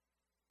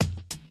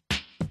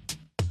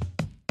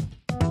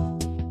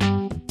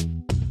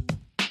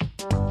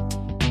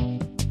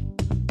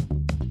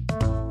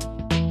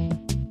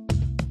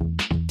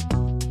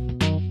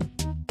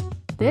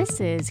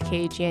This is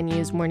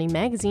KGNU's Morning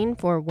Magazine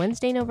for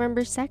Wednesday,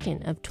 November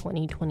 2nd of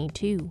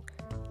 2022.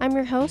 I'm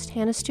your host,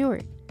 Hannah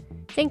Stewart.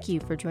 Thank you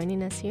for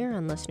joining us here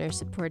on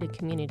listener-supported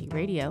community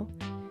radio.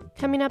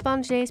 Coming up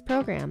on today's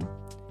program,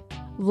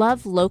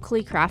 love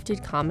locally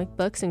crafted comic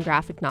books and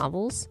graphic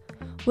novels?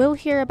 We'll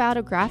hear about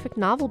a graphic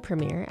novel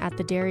premiere at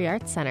the Dairy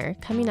Arts Center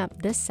coming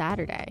up this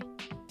Saturday.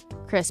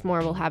 Chris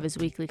Moore will have his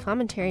weekly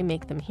commentary,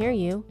 Make Them Hear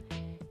You.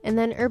 And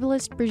then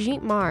herbalist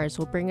Brigitte Mars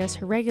will bring us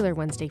her regular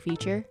Wednesday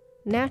feature,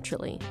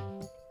 Naturally.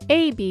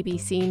 A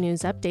BBC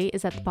News update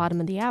is at the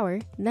bottom of the hour,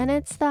 then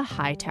it's the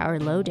Hightower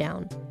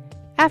Lowdown.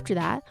 After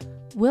that,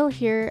 we'll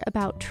hear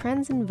about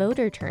trends in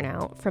voter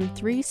turnout from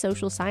three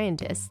social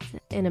scientists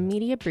in a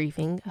media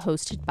briefing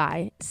hosted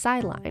by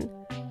Sideline.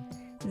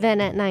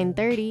 Then at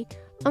 9:30,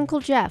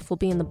 Uncle Jeff will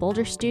be in the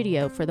Boulder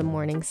studio for the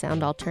Morning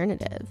Sound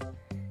Alternative.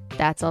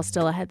 That's all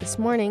still ahead this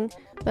morning,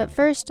 but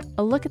first,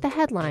 a look at the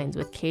headlines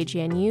with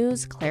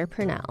KGNU's Claire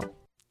Purnell.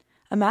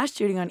 A mass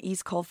shooting on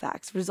East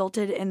Colfax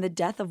resulted in the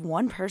death of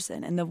one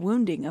person and the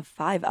wounding of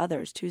 5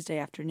 others Tuesday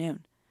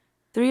afternoon.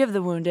 3 of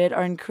the wounded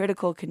are in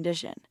critical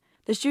condition.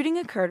 The shooting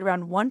occurred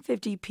around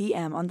 1:50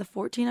 p.m. on the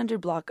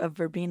 1400 block of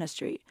Verbena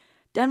Street.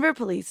 Denver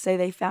police say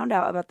they found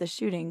out about the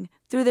shooting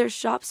through their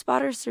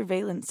ShopSpotter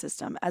surveillance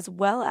system, as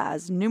well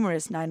as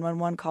numerous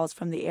 911 calls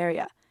from the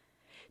area.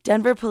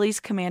 Denver Police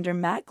Commander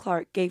Matt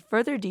Clark gave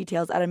further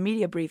details at a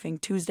media briefing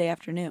Tuesday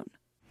afternoon.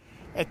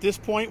 At this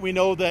point, we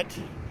know that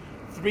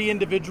 3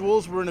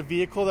 individuals were in a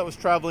vehicle that was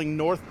traveling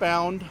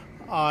northbound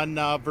on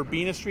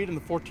Verbena Street in the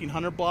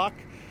 1400 block.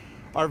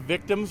 Our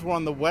victims were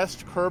on the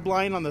west curb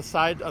line on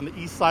the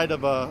east side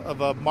of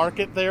a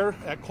market there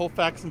at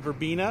Colfax and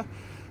Verbena.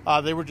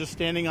 They were just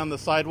standing on the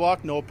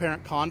sidewalk, no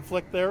apparent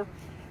conflict there.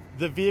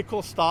 The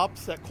vehicle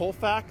stops at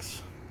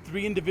Colfax.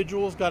 3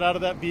 individuals got out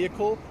of that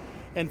vehicle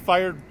and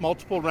fired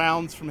multiple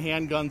rounds from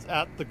handguns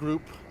at the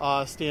group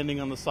standing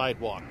on the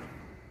sidewalk.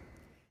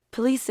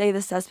 Police say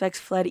the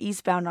suspects fled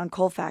eastbound on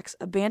Colfax,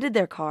 abandoned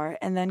their car,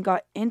 and then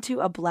got into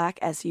a black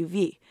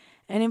SUV.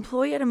 An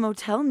employee at a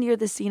motel near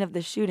the scene of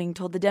the shooting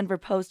told the Denver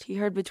Post he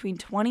heard between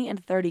 20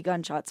 and 30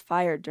 gunshots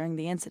fired during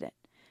the incident.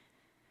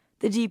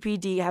 The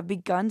DPD have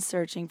begun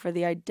searching for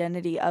the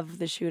identity of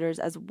the shooters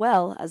as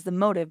well as the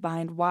motive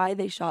behind why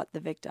they shot the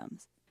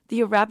victims.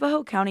 The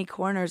Arapahoe County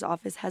Coroner's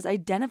Office has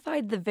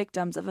identified the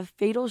victims of a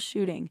fatal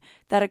shooting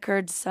that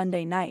occurred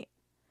Sunday night.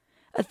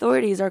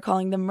 Authorities are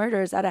calling the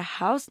murders at a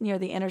house near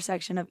the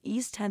intersection of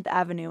East 10th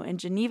Avenue and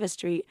Geneva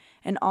Street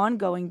an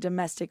ongoing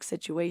domestic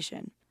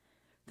situation.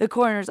 The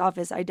coroner's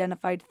office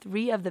identified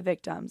 3 of the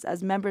victims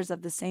as members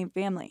of the same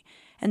family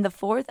and the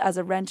 4th as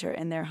a renter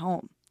in their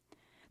home.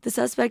 The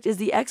suspect is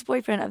the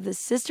ex-boyfriend of the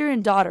sister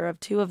and daughter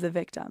of 2 of the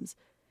victims.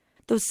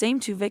 Those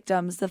same 2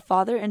 victims, the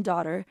father and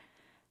daughter,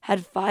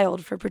 had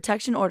filed for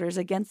protection orders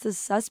against the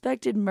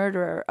suspected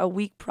murderer a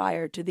week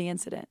prior to the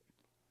incident.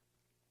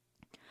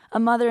 A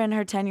mother and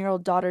her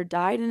 10-year-old daughter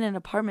died in an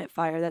apartment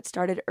fire that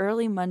started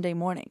early Monday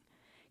morning.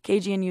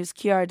 KGNU's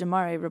Kiara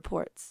Damare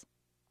reports.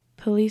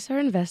 Police are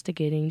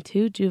investigating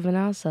 2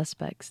 juvenile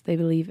suspects they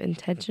believe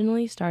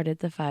intentionally started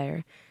the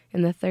fire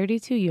in the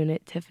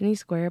 32-unit Tiffany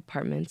Square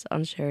apartments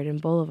on Sheridan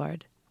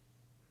Boulevard.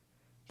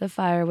 The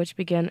fire, which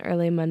began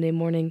early Monday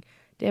morning,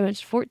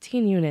 damaged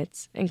 14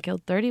 units and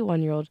killed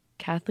 31-year-old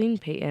Kathleen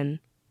Payton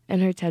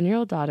and her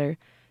 10-year-old daughter,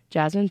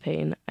 Jasmine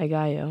Payton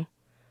Agayo.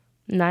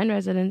 9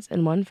 residents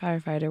and 1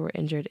 firefighter were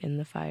injured in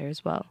the fire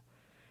as well.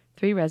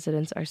 3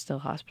 residents are still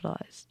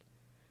hospitalized.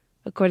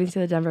 According to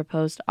the Denver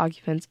Post,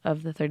 occupants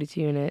of the 32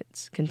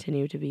 units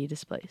continue to be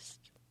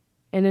displaced.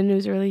 In a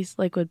news release,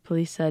 Lakewood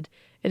police said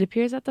it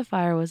appears that the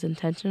fire was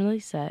intentionally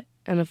set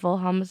and a full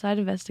homicide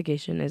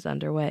investigation is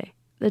underway.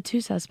 The 2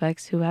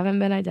 suspects, who haven't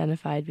been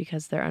identified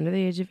because they're under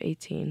the age of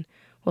 18,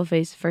 will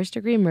face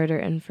first-degree murder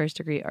and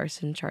first-degree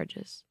arson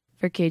charges.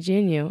 For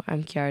KGNU,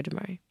 I'm Kiara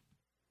Damari.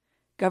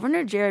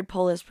 Governor Jared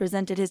Polis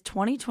presented his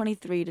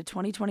 2023 to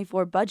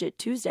 2024 budget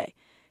Tuesday,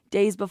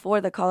 days before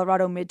the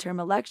Colorado midterm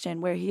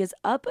election, where he is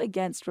up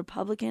against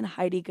Republican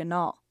Heidi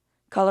Ganahl.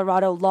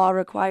 Colorado law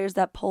requires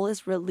that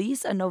Polis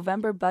release a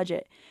November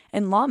budget,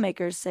 and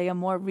lawmakers say a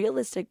more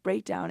realistic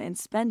breakdown in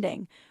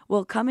spending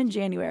will come in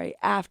January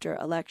after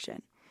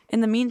election.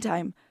 In the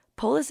meantime,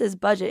 Polis's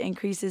budget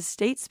increases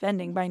state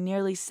spending by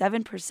nearly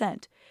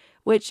 7%,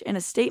 which, in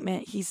a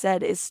statement, he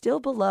said is still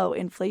below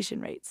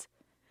inflation rates.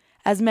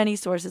 As many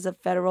sources of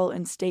federal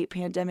and state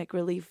pandemic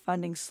relief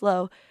funding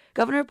slow,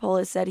 Governor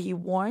Polis said he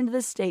warned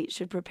the state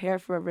should prepare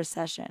for a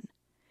recession.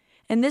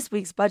 In this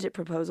week's budget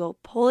proposal,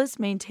 Polis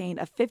maintained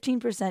a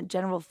 15%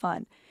 general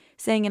fund,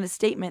 saying in a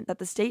statement that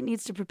the state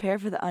needs to prepare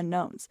for the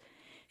unknowns.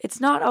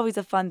 It's not always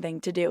a fun thing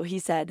to do, he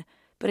said,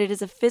 but it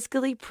is a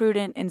fiscally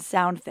prudent and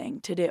sound thing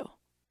to do.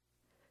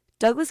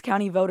 Douglas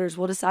County voters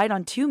will decide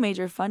on 2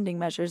 major funding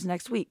measures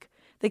next week.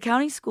 The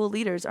county school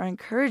leaders are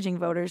encouraging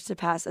voters to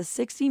pass a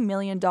 $60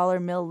 million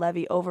mill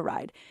levy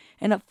override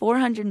and a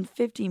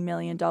 $450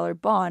 million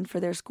bond for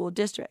their school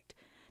district.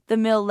 The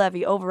mill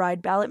levy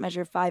override ballot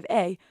measure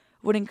 5A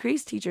would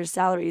increase teachers'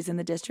 salaries in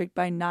the district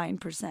by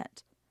 9%.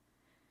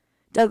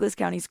 Douglas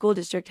County School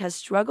District has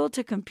struggled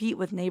to compete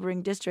with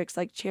neighboring districts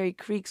like Cherry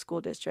Creek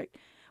School District,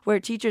 where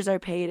teachers are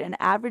paid an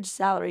average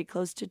salary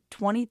close to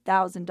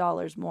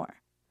 $20,000 more.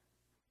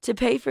 To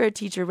pay for a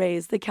teacher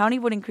raise, the county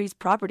would increase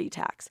property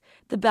tax.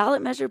 The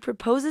ballot measure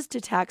proposes to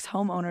tax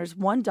homeowners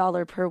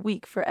 $1 per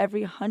week for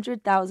every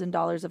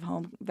 $100,000 of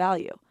home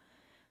value.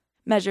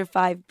 Measure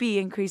 5B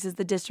increases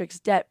the district's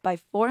debt by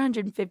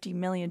 $450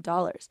 million.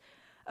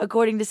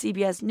 According to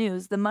CBS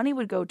News, the money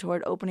would go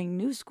toward opening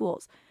new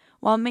schools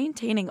while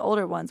maintaining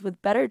older ones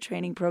with better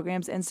training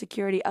programs and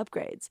security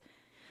upgrades.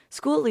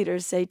 School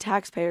leaders say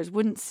taxpayers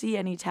wouldn't see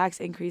any tax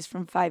increase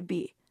from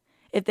 5B.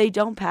 If they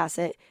don't pass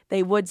it,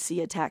 they would see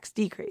a tax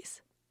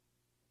decrease.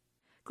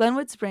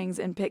 Glenwood Springs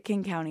and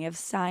Pitkin County have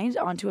signed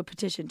onto a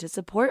petition to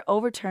support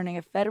overturning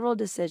a federal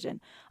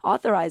decision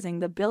authorizing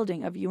the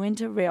building of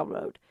Uinta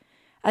Railroad.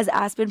 As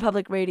Aspen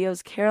Public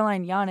Radio's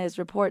Caroline Yanez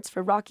reports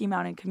for Rocky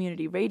Mountain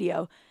Community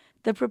Radio,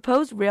 the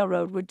proposed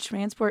railroad would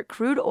transport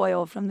crude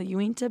oil from the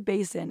Uinta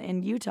Basin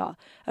in Utah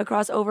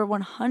across over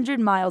 100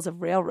 miles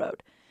of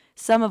railroad,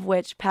 some of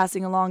which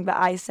passing along the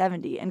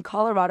I-70 and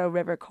Colorado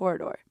River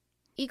corridor.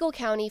 Eagle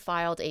County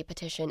filed a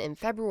petition in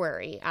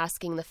February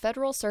asking the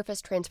Federal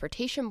Surface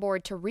Transportation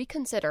Board to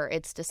reconsider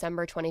its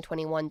December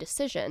 2021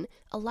 decision,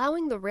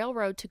 allowing the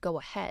railroad to go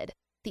ahead.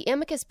 The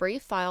amicus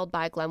brief filed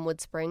by Glenwood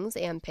Springs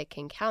and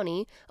Pitkin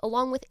County,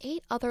 along with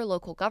 8 other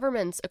local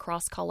governments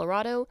across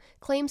Colorado,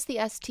 claims the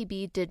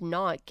STB did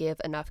not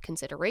give enough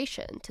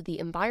consideration to the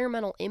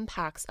environmental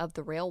impacts of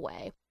the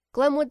railway.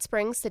 Glenwood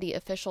Springs city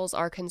officials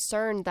are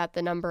concerned that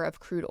the number of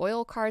crude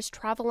oil cars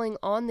traveling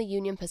on the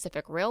Union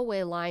Pacific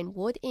Railway line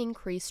would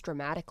increase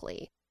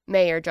dramatically.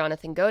 Mayor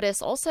Jonathan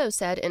Godis also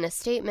said in a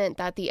statement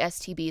that the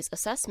STB's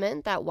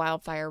assessment that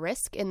wildfire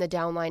risk in the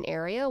downline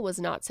area was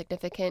not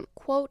significant,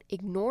 quote,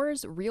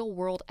 ignores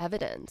real-world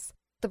evidence.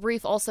 The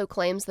brief also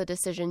claims the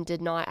decision did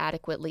not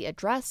adequately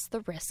address the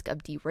risk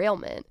of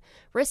derailment,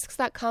 risks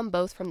that come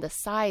both from the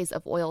size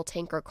of oil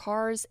tanker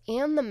cars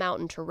and the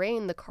mountain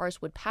terrain the cars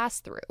would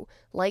pass through,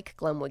 like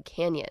Glenwood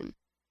Canyon.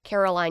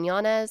 Caroline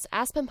Yanez,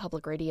 Aspen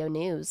Public Radio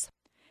News.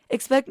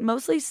 Expect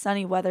mostly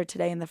sunny weather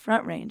today in the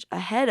Front Range,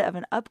 ahead of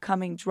an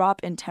upcoming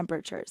drop in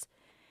temperatures.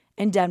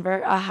 In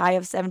Denver, a high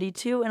of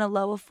 72 and a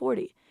low of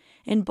 40.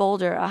 In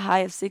Boulder, a high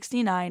of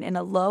 69 and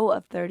a low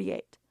of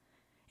 38.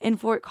 In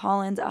Fort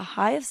Collins, a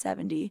high of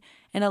 70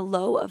 and a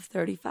low of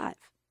 35.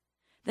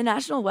 The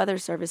National Weather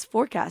Service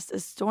forecasts a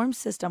storm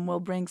system will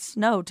bring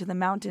snow to the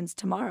mountains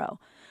tomorrow,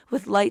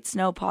 with light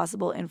snow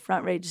possible in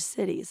Front Range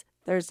cities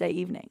Thursday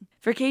evening.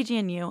 For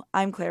KGNU,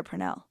 I'm Claire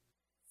Purnell.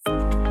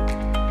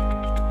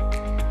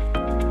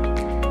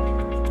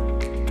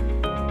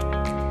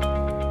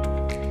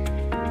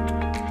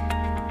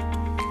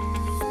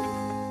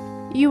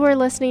 You are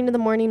listening to the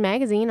Morning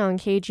Magazine on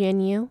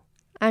KGNU.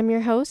 I'm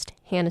your host,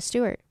 Hannah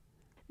Stewart.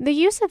 The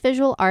use of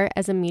visual art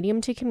as a medium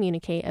to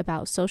communicate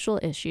about social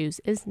issues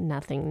is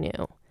nothing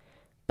new,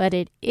 but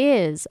it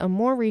is a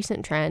more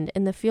recent trend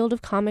in the field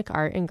of comic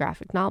art and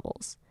graphic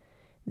novels.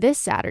 This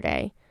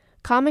Saturday,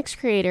 comics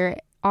creator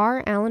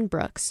R. Alan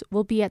Brooks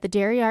will be at the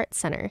Derry Arts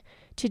Center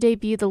to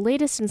debut the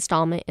latest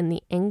installment in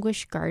the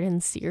Anguish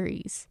Garden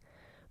series.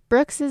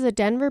 Brooks is a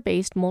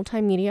Denver-based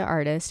multimedia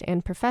artist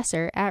and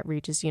professor at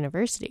Regis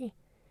University.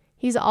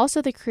 He's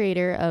also the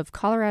creator of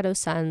Colorado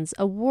Sun's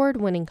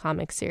award-winning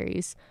comic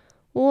series,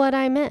 What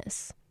I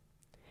Miss.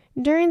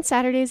 During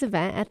Saturday's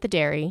event at the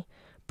Derry,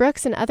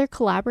 Brooks and other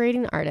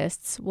collaborating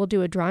artists will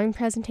do a drawing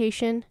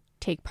presentation,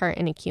 take part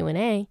in a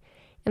Q&A,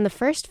 and the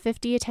first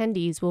 50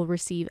 attendees will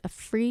receive a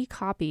free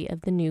copy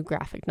of the new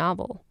graphic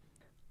novel.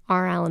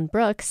 R. Alan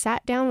Brooks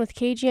sat down with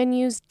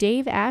KGNU's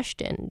Dave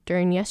Ashton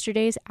during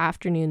yesterday's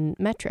afternoon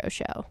Metro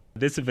show.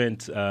 This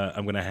event,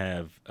 I'm going to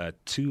have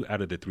 2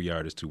 out of the 3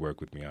 artists who work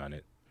with me on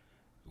it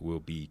will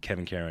be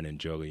Kevin Karen and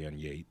Jolyon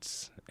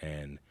Yates,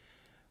 and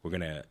we're going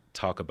to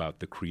talk about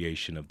the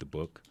creation of the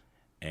book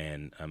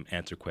and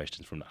answer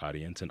questions from the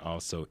audience, and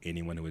also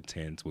anyone who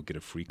attends will get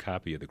a free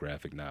copy of the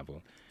graphic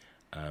novel.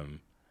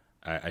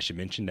 I should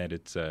mention that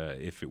it's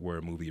if it were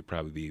a movie, it'd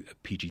probably be a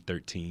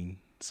PG-13,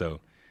 so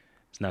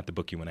it's not the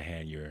book you want to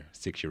hand your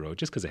 6-year-old,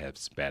 just because it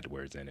has bad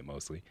words in it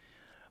mostly.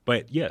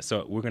 But yeah,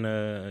 so we're going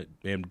to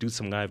do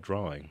some live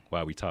drawing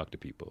while we talk to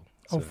people.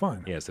 So,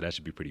 fun. Yeah, so that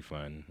should be pretty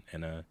fun.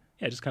 And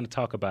just kind of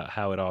talk about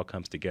how it all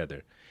comes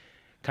together.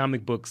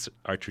 Comic books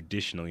are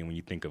traditionally, when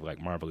you think of like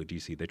Marvel or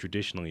DC, they're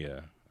traditionally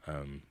a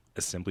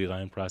assembly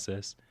line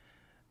process.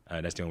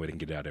 That's the only way they can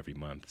get it out every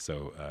month.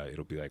 So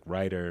it'll be like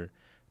writer,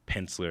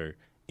 penciler,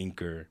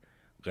 inker,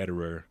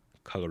 letterer,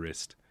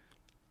 colorist,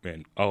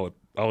 and all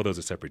of those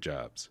are separate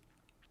jobs.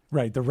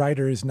 Right, the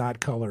writer is not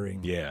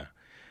coloring. Yeah.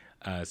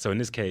 So in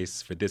this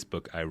case, for this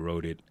book, I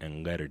wrote it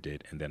and lettered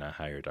it, and then I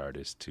hired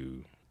artists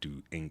to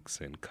do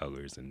inks and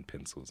colors and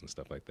pencils and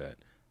stuff like that.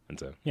 And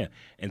so, yeah.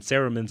 And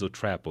Sarah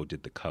Menzel-Trappo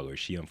did the color.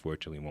 She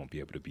unfortunately won't be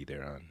able to be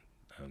there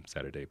on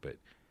Saturday, but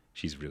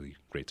she's really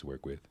great to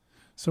work with.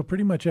 So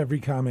pretty much every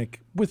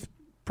comic, with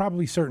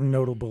probably certain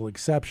notable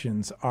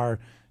exceptions, are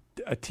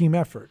a team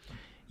effort.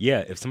 Yeah,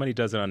 if somebody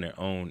does it on their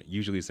own,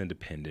 usually it's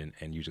independent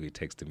and usually it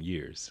takes them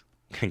years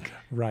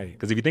Right.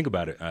 Because if you think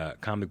about it,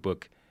 comic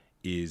book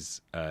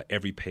is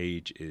every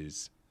page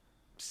is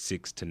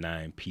 6 to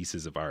 9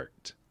 pieces of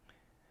art.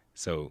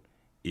 So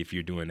if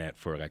you're doing that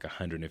for like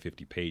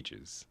 150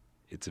 pages,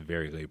 it's a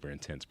very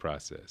labor-intense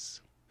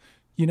process.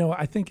 You know,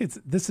 I think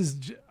this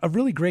is a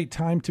really great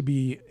time to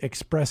be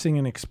expressing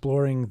and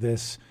exploring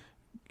this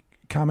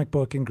comic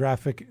book and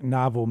graphic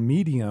novel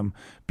medium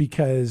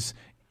because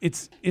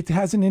it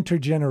has an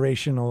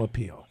intergenerational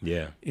appeal.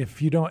 Yeah.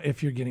 If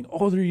you're getting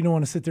older, you don't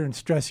want to sit there and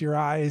stress your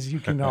eyes. You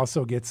can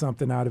also get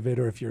something out of it.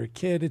 Or if you're a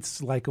kid,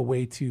 it's like a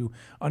way to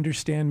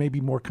understand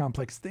maybe more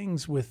complex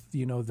things with,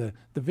 the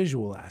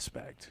visual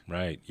aspect.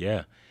 Right.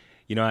 Yeah.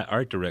 I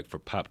art direct for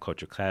Pop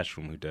Culture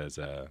Classroom, who does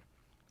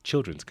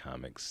children's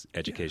comics,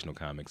 educational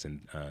comics,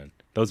 and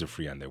those are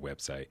free on their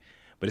website.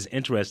 But it's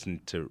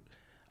interesting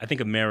I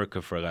think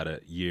America for a lot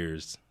of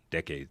years,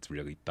 decades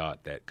really,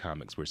 thought that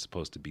comics were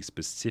supposed to be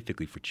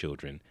specifically for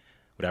children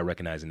without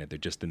recognizing that they're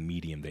just a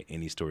medium that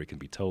any story can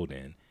be told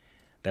in.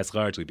 That's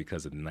largely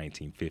because of the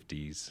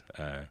 1950s.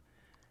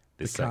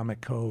 The comic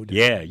code.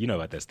 Yeah, you know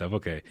about that stuff.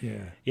 Okay.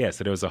 Yeah. Yeah,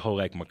 so there was a whole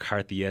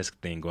McCarthy-esque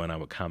thing going on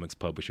with comics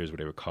publishers where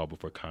they were called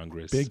before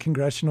Congress. Big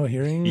congressional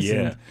hearings.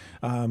 Yeah.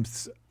 And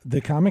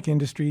the comic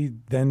industry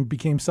then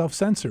became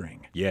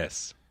self-censoring.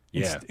 Yes.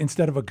 Yeah.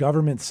 Instead of a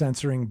government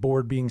censoring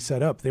board being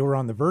set up, they were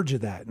on the verge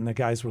of that. And the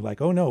guys were like,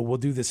 oh, no, we'll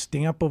do the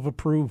stamp of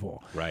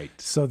approval. Right.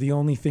 So the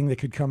only thing that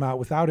could come out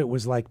without it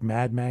was like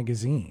Mad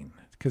Magazine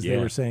because they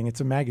were saying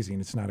it's a magazine.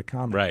 It's not a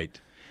comic.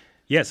 Right.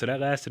 Yeah, so that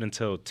lasted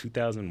until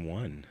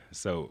 2001.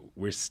 So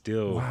we're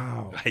still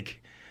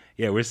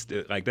we're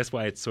still that's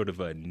why it's sort of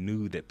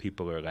new that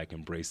people are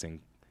embracing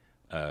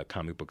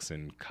comic books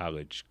in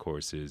college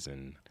courses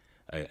and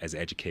as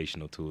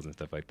educational tools and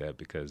stuff like that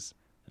because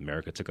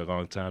America took a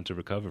long time to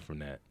recover from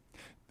that.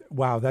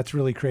 Wow, that's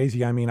really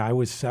crazy. I mean, I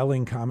was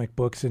selling comic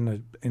books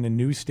in a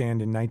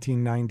newsstand in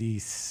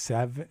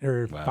 1997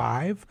 or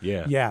 5.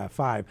 Yeah,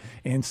 5.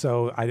 And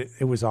so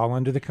it was all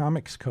under the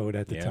Comics Code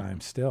at the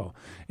time still.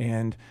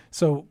 And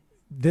so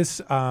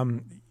this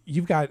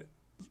you've got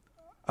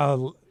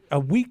a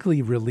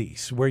weekly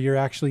release where you're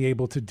actually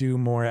able to do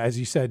more, as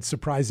you said,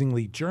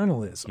 surprisingly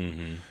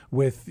journalism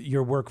with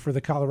your work for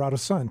the Colorado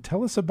Sun.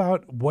 Tell us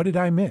about What Did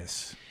I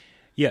Miss?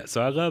 Yeah,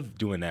 so I love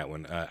doing that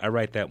one. I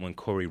write that one.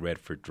 Corey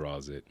Redford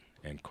draws it,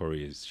 and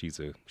Corey she's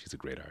a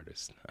great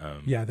artist.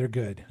 Yeah, they're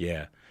good.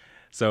 Yeah,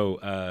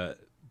 so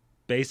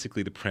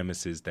basically the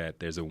premise is that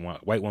there's a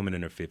white woman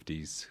in her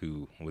 50s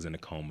who was in a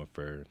coma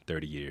for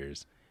 30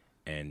 years,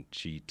 and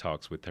she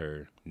talks with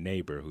her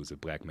neighbor who's a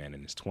black man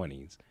in his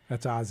 20s.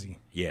 That's Ozzy.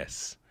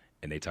 Yes,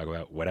 and they talk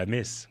about what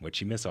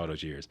she missed all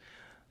those years.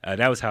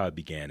 That was how I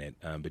began it.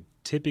 But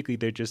typically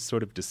they're just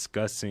sort of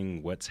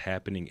discussing what's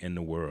happening in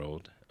the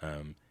world.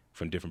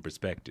 From different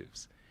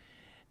perspectives.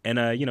 And,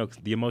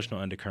 the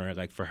emotional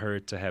undercurrent, for her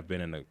to have been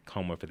in a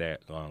coma for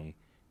that long,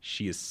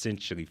 she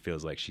essentially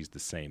feels like she's the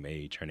same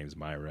age. Her name's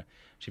Myra.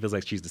 She feels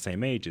like she's the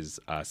same age as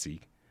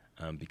Ozzy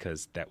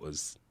because that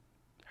was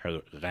her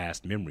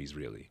last memories,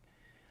 really.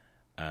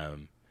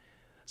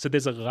 So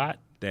there's a lot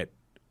that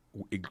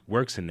it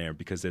works in there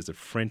because there's a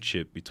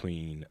friendship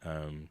between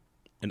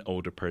an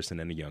older person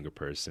and a younger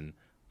person,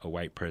 a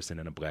white person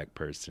and a black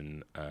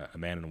person, a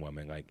man and a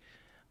woman.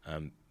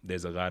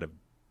 There's a lot of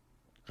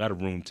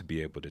room to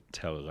be able to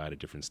tell a lot of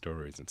different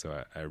stories. And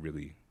so I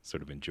really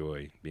sort of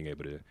enjoy being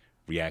able to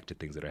react to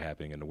things that are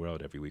happening in the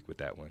world every week with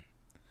that one.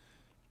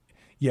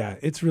 Yeah,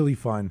 it's really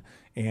fun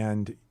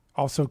and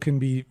also can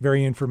be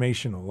very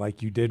informational.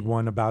 Like you did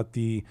one about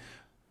the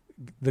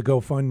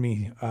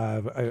GoFundMe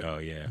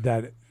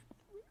that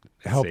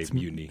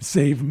helped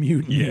save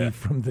Mutiny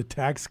from the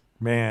tax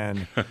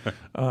man.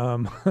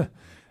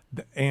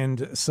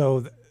 And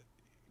so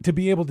to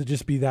be able to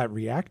just be that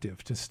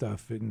reactive to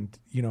stuff and,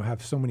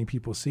 have so many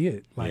people see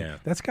it,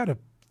 that's got to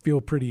feel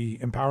pretty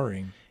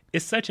empowering.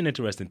 It's such an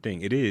interesting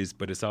thing. It is,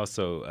 but it's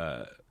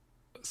also,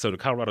 so the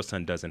Colorado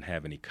Sun doesn't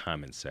have any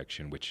comment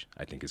section, which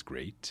I think is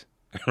great,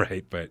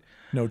 right? But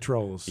no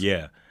trolls.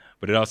 Yeah.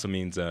 But it also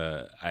means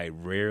I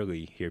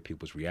rarely hear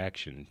people's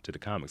reaction to the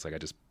comics. I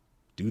just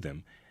do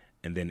them.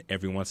 And then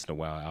every once in a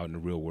while out in the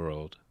real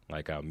world,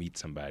 I'll meet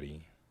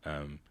somebody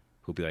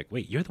who'll be like,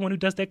 wait, you're the one who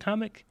does that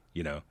comic?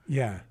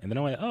 Yeah. And then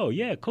I'm like, oh,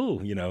 yeah,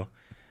 cool,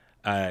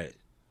 But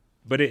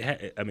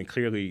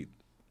clearly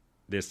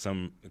there's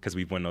some, because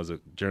we've won those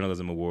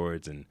journalism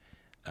awards and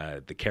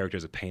the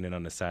characters are painted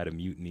on the side of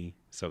Mutiny.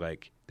 So,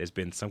 there's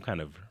been some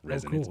kind of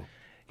resonance. Oh, cool.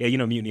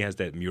 Yeah, Mutiny has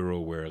that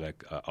mural where,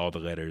 all the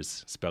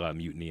letters spell out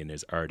Mutiny and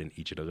there's art in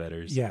each of the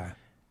letters. Yeah.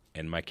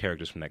 And my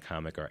characters from that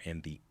comic are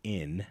in the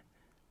N.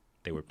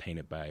 They were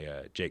painted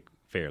by Jake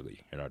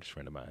Fairley, an artist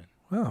friend of mine.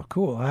 Oh,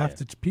 cool. I'll have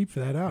to peep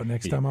for that out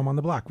next time I'm on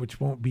the block, which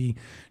won't be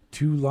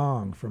too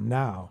long from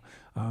now,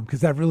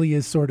 because that really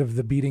is sort of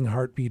the beating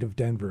heartbeat of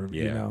Denver,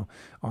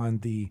 on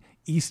the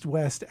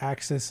east-west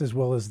axis as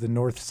well as the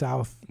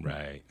north-south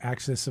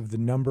axis of the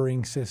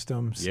numbering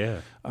systems.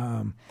 Yeah.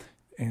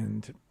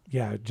 And,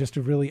 just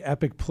a really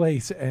epic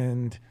place.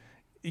 And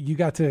you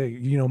got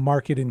to,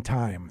 mark it in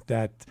time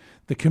that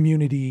the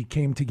community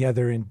came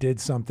together and did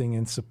something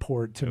in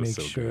support to make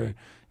sure. Good.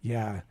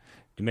 Yeah.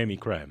 It made me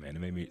cry, man. It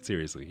made me,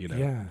 seriously,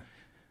 Yeah.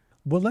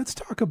 Well, let's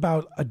talk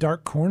about a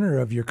dark corner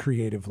of your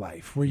creative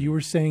life where you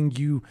were saying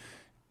you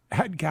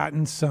had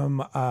gotten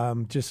some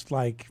just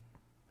like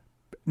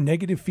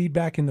negative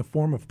feedback in the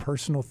form of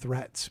personal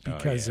threats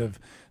because of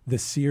the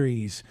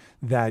series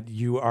that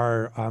you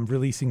are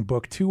releasing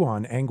book 2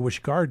 on, Anguish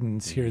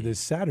Gardens, here this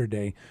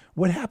Saturday.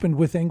 What happened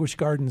with Anguish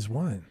Gardens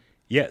 1?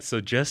 Yeah, so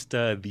just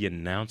the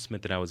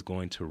announcement that I was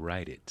going to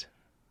write it,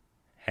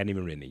 hadn't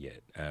even written it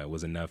yet,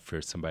 was enough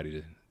for somebody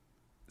to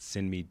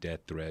send me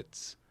death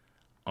threats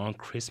on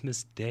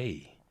Christmas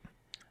Day.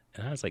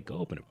 And I was like, go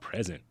open a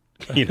present,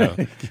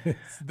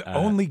 It's the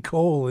only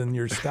coal in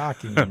your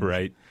stocking.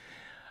 Right.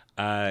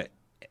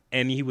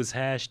 And he was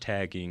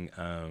hashtagging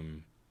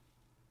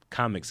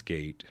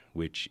Comicsgate,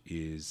 which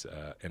is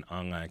an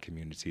online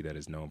community that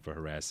is known for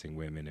harassing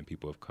women and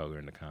people of color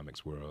in the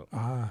comics world.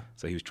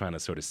 So he was trying to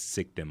sort of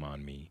sick them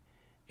on me,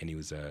 and he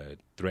was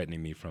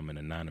threatening me from an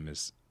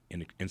anonymous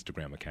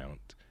Instagram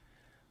account.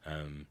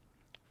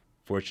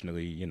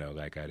 Fortunately,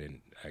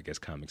 I guess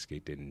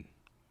Comicsgate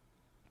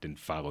didn't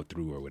follow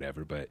through or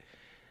whatever, but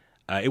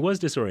it was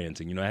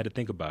disorienting. I had to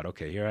think about,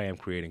 okay, here I am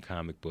creating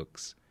comic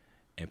books,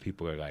 and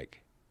people are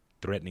like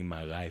threatening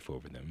my life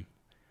over them.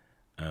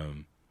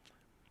 And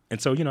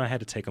so, I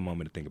had to take a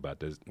moment to think about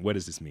this. What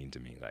does this mean to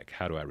me? Like,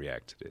 how do I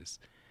react to this?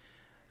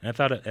 And I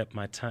thought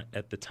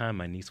at the time,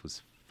 my niece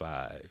was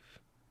 5.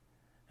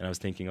 And I was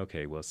thinking,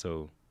 okay, well,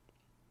 so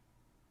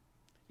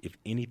if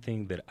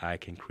anything that I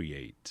can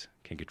create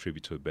can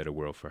contribute to a better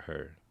world for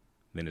her,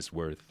 then it's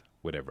worth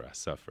whatever I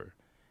suffer.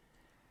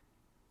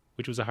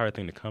 Which was a hard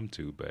thing to come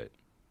to, but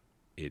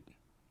it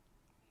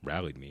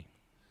rallied me,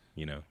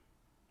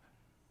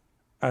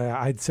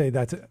 I'd say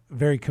that's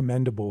very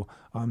commendable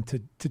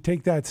to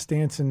take that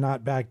stance and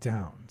not back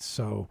down.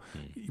 So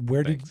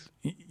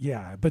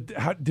but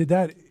how did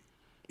that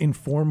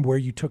inform where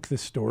you took the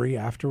story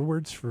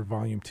afterwards for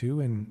volume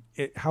 2? And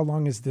how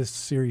long is this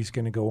series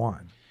going to go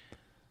on?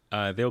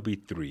 There'll be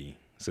 3.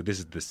 So this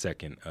is the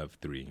second of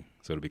 3.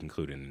 So it'll be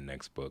concluded in the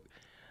next book.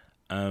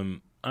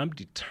 I'm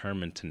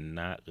determined to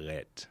not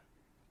let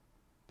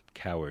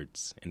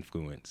cowards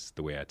influence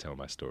the way I tell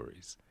my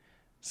stories.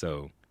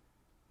 So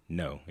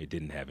no, it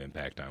didn't have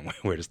impact on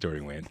where the story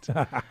went.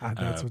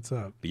 That's what's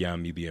up.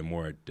 Beyond me being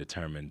more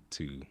determined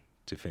to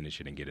finish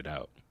it and get it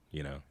out,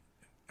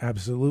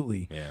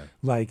 Absolutely. Yeah.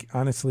 Like,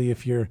 honestly,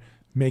 if you're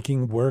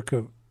making work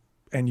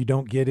and you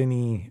don't get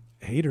any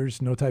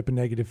haters, no type of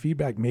negative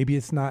feedback, maybe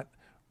it's not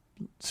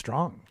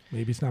strong.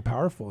 Maybe it's not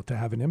powerful to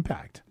have an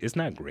impact. It's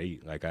not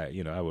great. Like,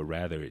 I would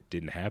rather it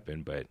didn't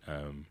happen, but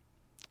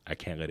I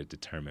can't let it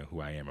determine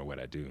who I am or what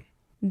I do.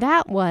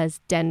 That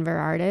was Denver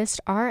artist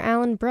R.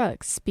 Allen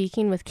Brooks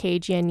speaking with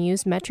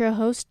KGNU's Metro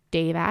host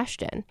Dave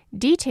Ashton.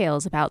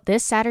 Details about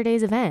this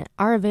Saturday's event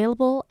are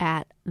available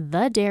at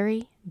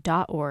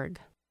thedairy.org.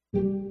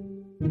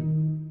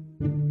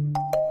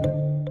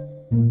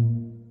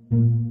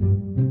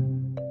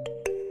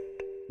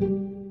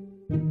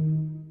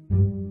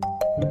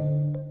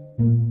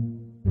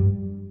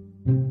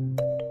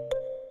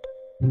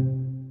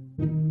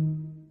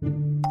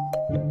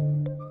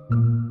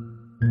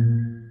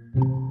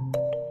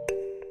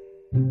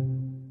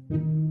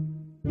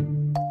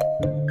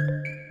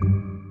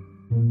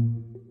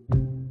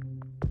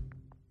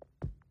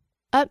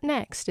 Up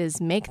next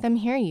is Make Them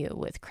Hear You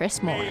with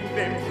Chris Moore. Make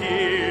them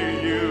hear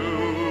you.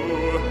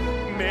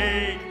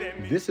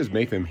 This is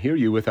Make Them Hear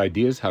You with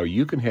ideas how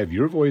you can have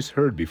your voice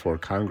heard before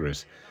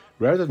Congress.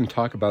 Rather than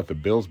talk about the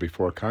bills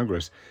before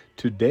Congress,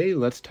 today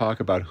let's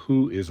talk about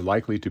who is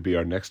likely to be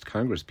our next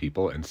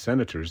congresspeople and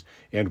senators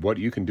and what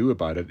you can do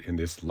about it in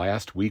this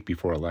last week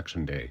before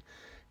Election Day.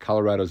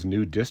 Colorado's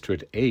new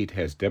District 8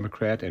 has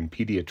Democrat and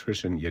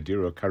pediatrician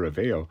Yadiro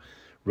Caraveo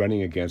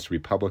running against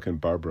Republican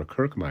Barbara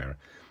Kirkmeyer.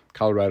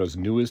 Colorado's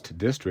newest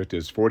district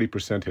is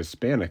 40%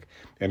 Hispanic,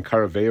 and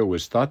Caraveo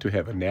was thought to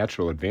have a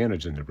natural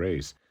advantage in the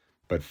race.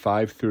 But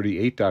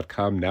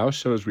 538.com now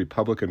shows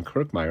Republican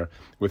Kirkmeyer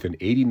with an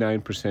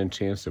 89%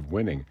 chance of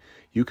winning.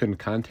 You can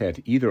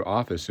contact either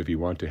office if you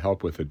want to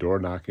help with the door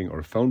knocking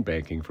or phone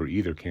banking for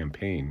either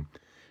campaign.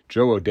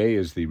 Joe O'Dea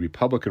is the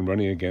Republican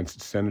running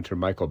against Senator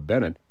Michael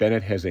Bennet.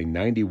 Bennet has a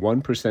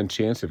 91%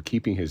 chance of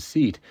keeping his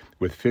seat,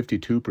 with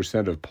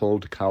 52% of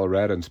polled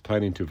Coloradans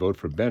planning to vote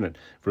for Bennet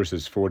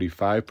versus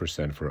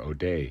 45% for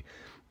O'Dea.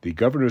 The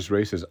governor's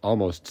race is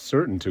almost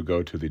certain to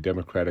go to the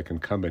Democratic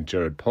incumbent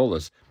Jared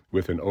Polis,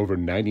 with an over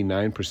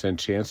 99%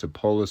 chance of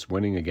Polis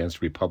winning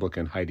against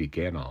Republican Heidi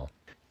Ganahl.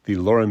 The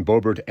Lauren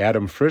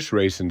Boebert-Adam Frisch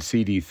race in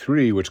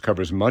CD3, which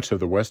covers much of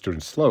the western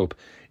slope,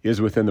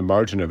 is within the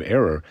margin of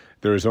error.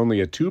 There is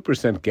only a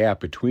 2% gap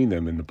between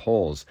them in the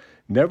polls.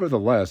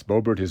 Nevertheless,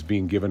 Boebert is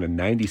being given a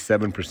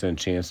 97%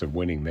 chance of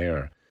winning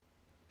there.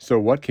 So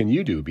what can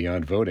you do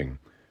beyond voting?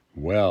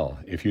 Well,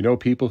 if you know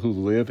people who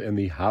live in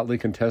the hotly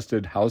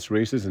contested House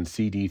races in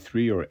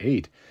CD3 or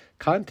 8,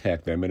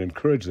 contact them and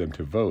encourage them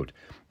to vote.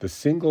 The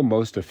single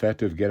most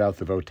effective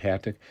get-out-the-vote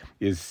tactic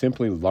is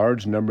simply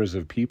large numbers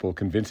of people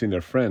convincing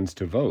their friends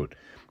to vote.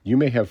 You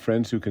may have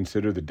friends who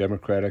consider the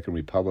Democratic and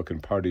Republican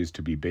parties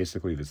to be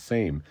basically the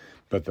same,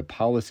 but the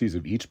policies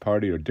of each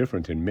party are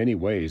different in many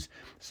ways,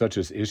 such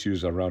as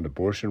issues around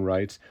abortion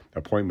rights,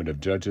 appointment of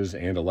judges,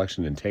 and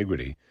election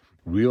integrity.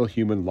 Real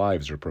human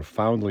lives are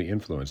profoundly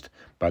influenced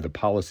by the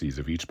policies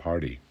of each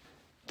party.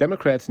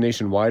 Democrats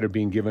nationwide are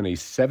being given a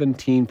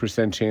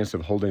 17% chance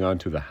of holding on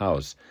to the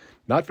House.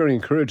 Not very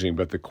encouraging,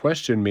 but the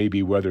question may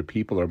be whether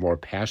people are more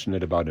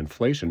passionate about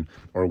inflation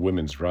or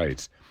women's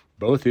rights.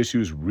 Both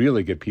issues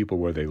really get people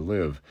where they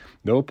live.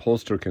 No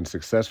pollster can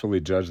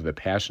successfully judge the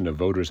passion of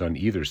voters on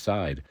either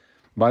side.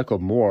 Michael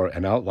Moore,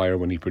 an outlier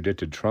when he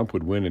predicted Trump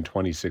would win in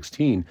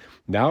 2016,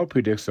 now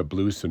predicts a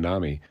blue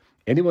tsunami.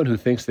 Anyone who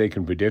thinks they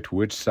can predict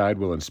which side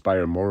will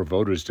inspire more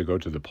voters to go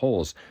to the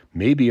polls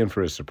may be in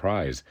for a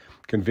surprise.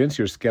 Convince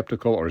your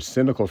skeptical or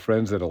cynical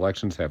friends that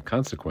elections have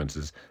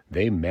consequences.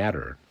 They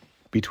matter.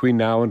 Between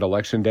now and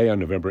Election Day on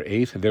November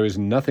 8th, there is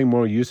nothing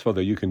more useful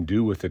that you can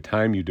do with the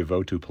time you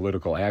devote to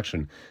political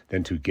action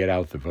than to get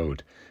out the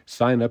vote.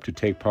 Sign up to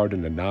take part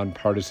in a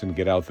nonpartisan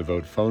Get Out the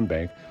Vote phone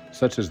bank,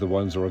 such as the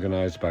ones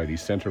organized by the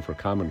Center for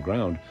Common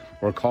Ground,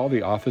 or call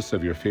the office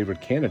of your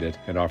favorite candidate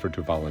and offer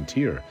to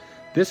volunteer.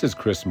 This is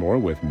Chris Moore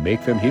with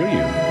Make Them Hear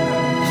You.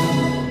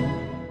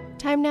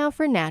 Time now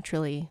for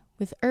Naturally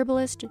with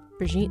herbalist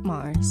Brigitte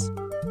Mars.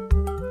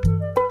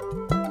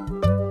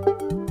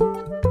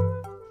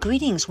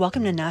 Greetings,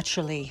 welcome to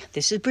Naturally.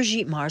 This is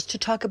Brigitte Mars to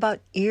talk about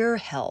ear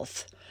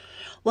health.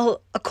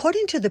 Well,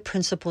 according to the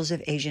principles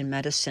of Asian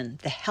medicine,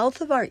 the health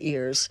of our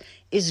ears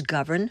is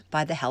governed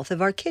by the health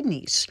of our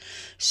kidneys.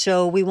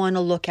 So we want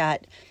to look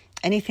at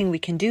anything we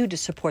can do to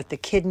support the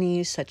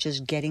kidneys, such as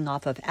getting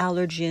off of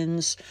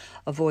allergens,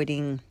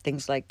 avoiding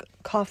things like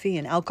coffee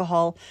and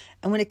alcohol.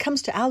 And when it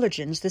comes to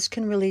allergens, this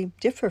can really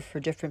differ for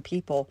different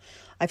people.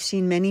 I've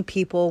seen many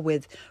people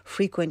with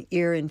frequent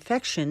ear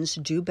infections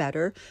do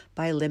better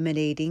by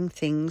eliminating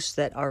things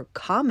that are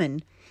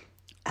common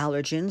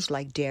allergens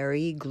like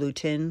dairy,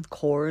 gluten,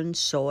 corn,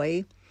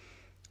 soy,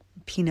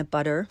 peanut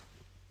butter.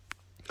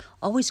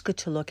 Always good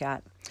to look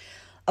at.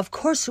 Of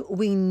course,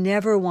 we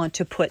never want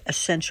to put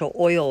essential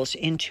oils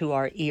into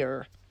our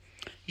ear.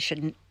 You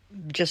should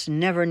just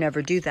never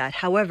do that.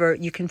 However,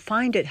 you can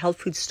find at health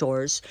food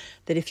stores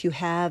that if you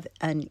have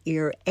an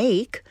ear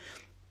ache,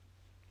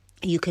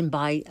 you can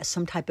buy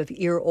some type of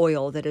ear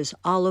oil that is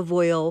olive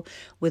oil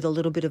with a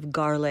little bit of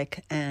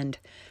garlic and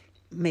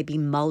maybe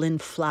mullein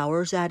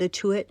flowers added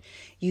to it.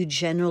 You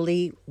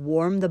generally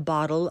warm the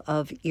bottle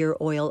of ear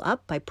oil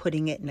up by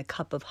putting it in a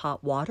cup of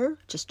hot water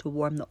just to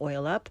warm the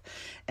oil up,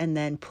 and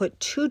then put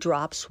 2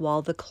 drops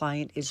while the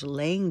client is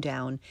laying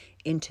down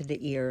into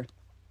the ear.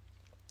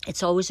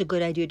 It's always a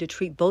good idea to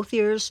treat both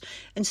ears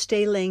and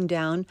stay laying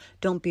down.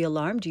 Don't be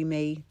alarmed. You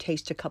may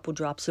taste a couple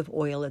drops of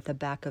oil at the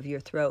back of your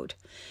throat.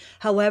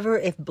 However,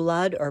 if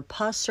blood or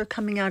pus are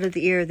coming out of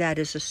the ear, that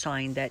is a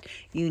sign that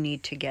you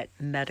need to get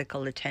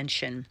medical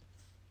attention.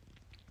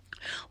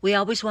 We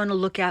always want to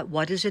look at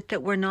what is it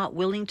that we're not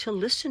willing to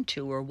listen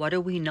to, or what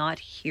are we not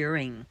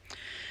hearing.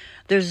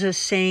 There's a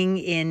saying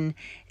in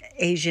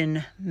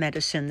Asian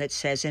medicine that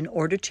says, in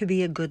order to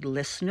be a good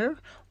listener,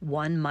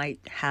 one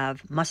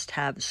must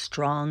have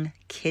strong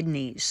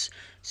kidneys.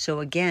 So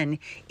again,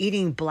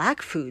 eating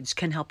black foods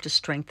can help to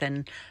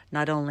strengthen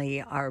not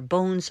only our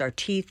bones, our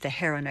teeth, the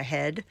hair on our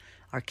head,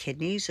 our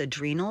kidneys,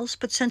 adrenals,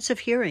 but sense of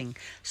hearing.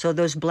 So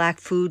those black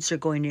foods are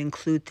going to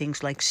include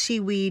things like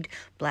seaweed,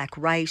 black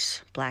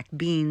rice, black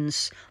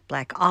beans,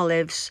 black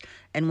olives,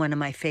 and one of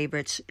my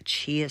favorites,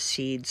 chia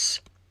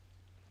seeds.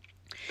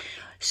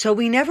 So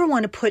we never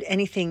want to put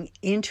anything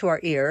into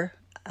our ear.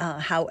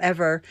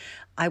 However,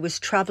 I was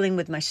traveling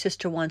with my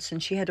sister once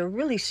and she had a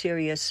really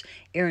serious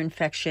ear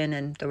infection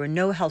and there were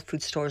no health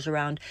food stores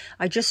around.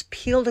 I just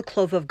peeled a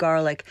clove of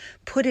garlic,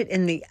 put it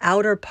in the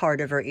outer part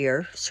of her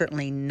ear,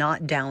 certainly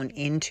not down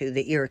into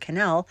the ear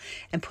canal,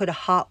 and put a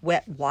hot,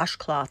 wet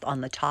washcloth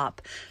on the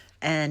top.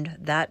 And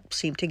that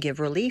seemed to give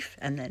relief,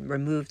 and then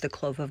remove the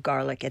clove of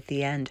garlic at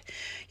the end.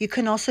 You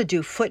can also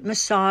do foot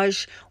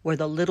massage where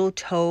the little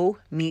toe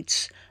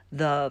meets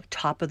the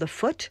top of the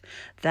foot.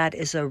 That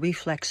is a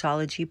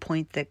reflexology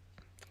point that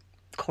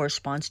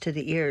corresponds to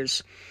the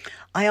ears.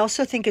 I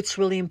also think it's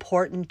really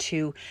important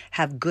to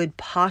have good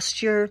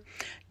posture,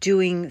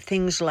 doing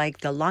things like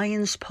the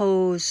lion's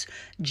pose,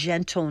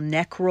 gentle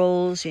neck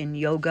rolls in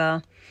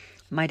yoga.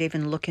 Might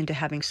even look into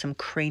having some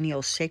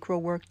cranial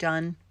sacral work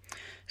done.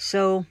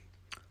 So,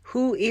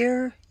 who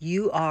ear?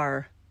 You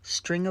are.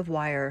 String of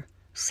wire,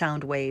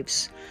 sound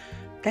waves.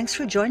 Thanks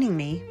for joining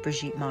me,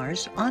 Brigitte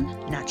Mars, on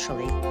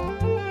Naturally.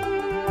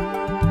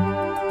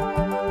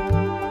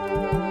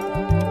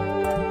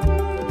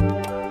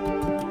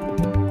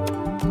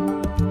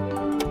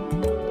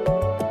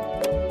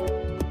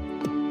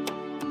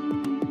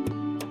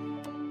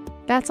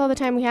 That's all the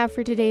time we have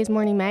for today's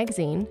morning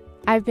magazine.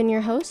 I've been your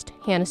host,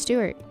 Hannah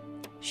Stewart.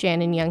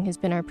 Shannon Young has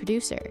been our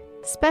producer.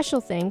 Special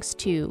thanks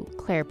to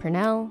Claire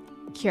Purnell,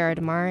 Kiara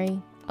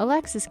Damari,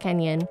 Alexis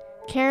Kenyon,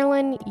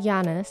 Carolyn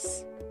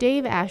Yanis,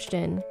 Dave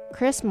Ashton,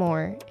 Chris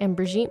Moore, and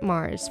Brigitte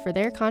Mars for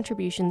their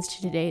contributions to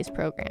today's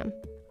program.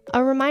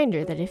 A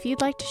reminder that if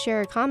you'd like to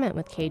share a comment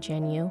with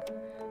KGNU,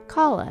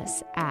 call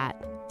us at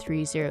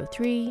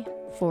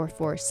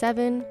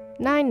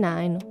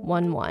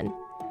 303-447-9911.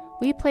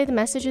 We play the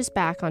messages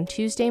back on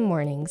Tuesday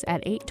mornings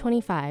at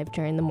 8:25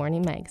 during the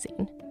Morning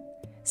Magazine.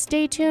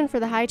 Stay tuned for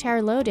the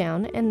Hightower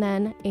Lowdown and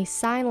then a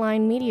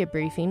Sideline media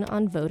briefing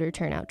on voter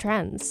turnout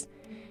trends.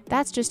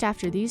 That's just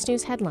after these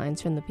news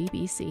headlines from the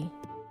BBC.